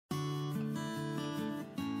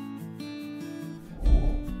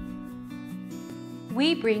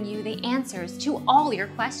we bring you the answers to all your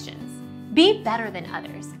questions. Be better than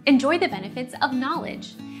others. Enjoy the benefits of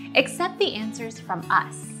knowledge. Accept the answers from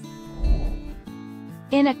us.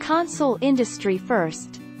 In a console industry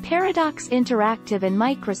first, Paradox Interactive and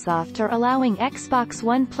Microsoft are allowing Xbox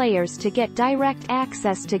One players to get direct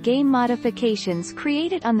access to game modifications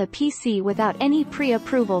created on the PC without any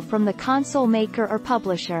pre-approval from the console maker or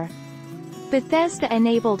publisher. Bethesda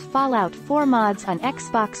enabled Fallout 4 mods on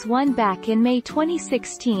Xbox One back in May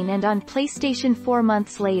 2016 and on PlayStation 4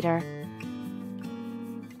 months later.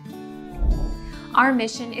 Our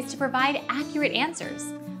mission is to provide accurate answers.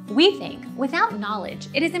 We think without knowledge,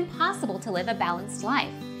 it is impossible to live a balanced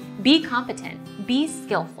life. Be competent, be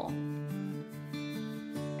skillful.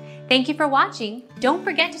 Thank you for watching. Don't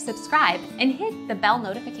forget to subscribe and hit the bell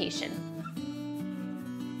notification.